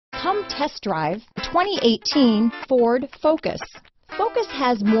Come test drive the 2018 Ford Focus. Focus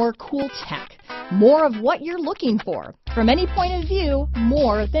has more cool tech, more of what you're looking for. From any point of view,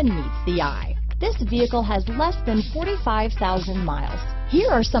 more than meets the eye. This vehicle has less than 45,000 miles. Here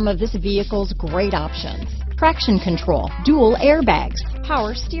are some of this vehicle's great options: traction control, dual airbags,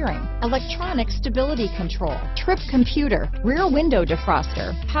 power steering, electronic stability control, trip computer, rear window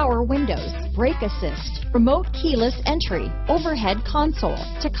defroster, power windows, brake assist, remote keyless entry, overhead console,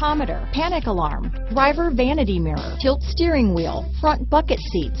 tachometer, panic alarm, driver vanity mirror, tilt steering wheel, front bucket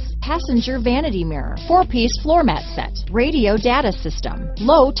seats, passenger vanity mirror, 4-piece floor mat set, radio data system,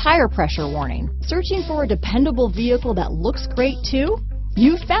 low tire pressure warning. Searching for a dependable vehicle that looks great too?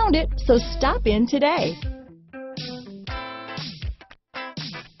 You found it, so stop in today.